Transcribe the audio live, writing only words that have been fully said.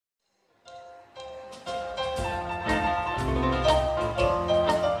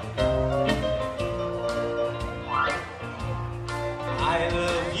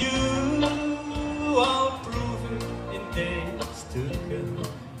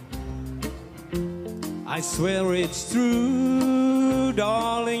I swear it's true,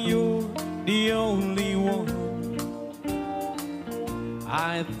 darling, you're the only one.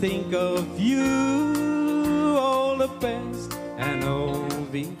 I think of you, all the best and all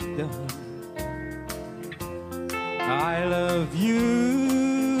we've done. I love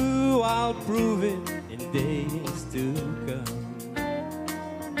you, I'll prove it in days to come.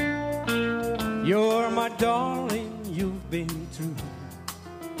 You're my darling, you've been true.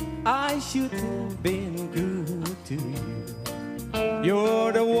 I should have been good to you.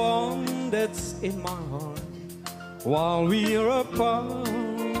 You're the one that's in my heart while we're apart.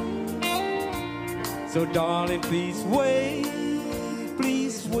 So darling, please wait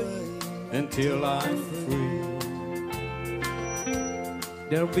until I'm free.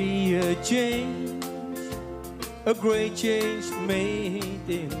 There'll be a change, a great change made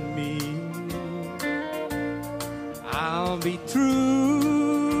in me. I'll be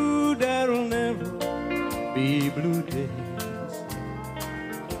true, there'll never be blue days.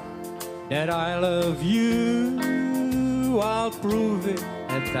 That I love you, I'll prove it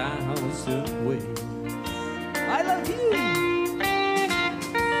 1,000 ways. I love you.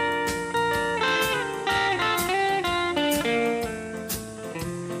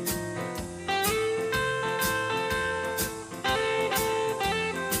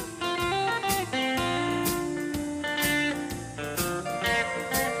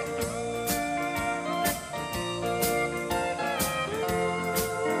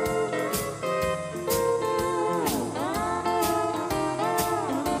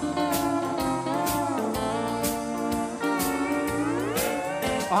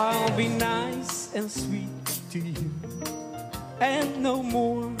 I'll be nice and sweet to you, and no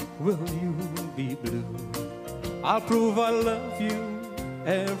more will you be blue. I'll prove I love you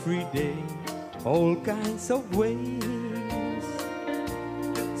every day, all kinds of ways.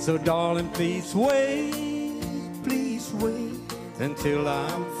 So darling, please wait until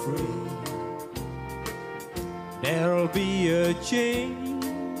I'm free. There'll be a change,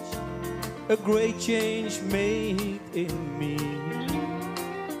 a great change made in me.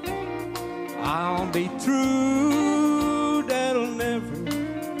 I'll be true, there'll never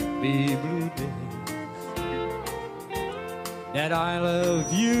be blue days. That I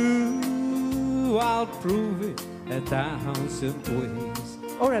love you, I'll prove it 1,000 ways.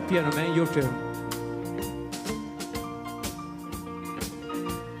 All right, piano man, your turn.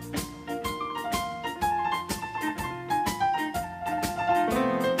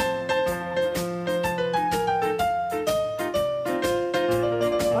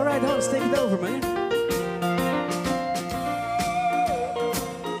 All right, Hans, take it over, man.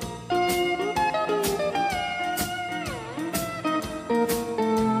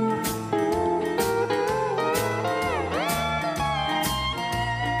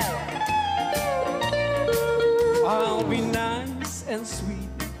 I'll be nice and sweet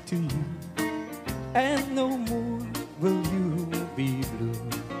to you, and no more will you be blue.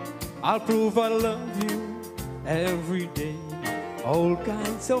 I'll prove I love you every day, all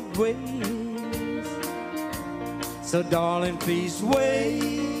kinds of ways. So darling, please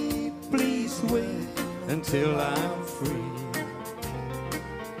wait until I'm free.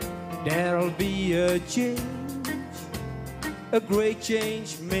 There'll be a change, a great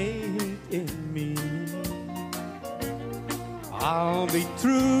change made in me. I'll be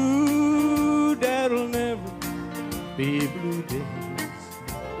true, there'll never be blue days.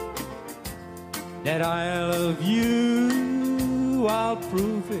 That I love you, I'll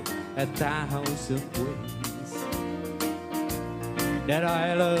prove it 1,000 ways. That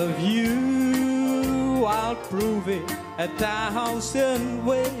I love you, I'll prove it 1,000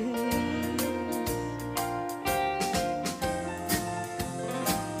 ways.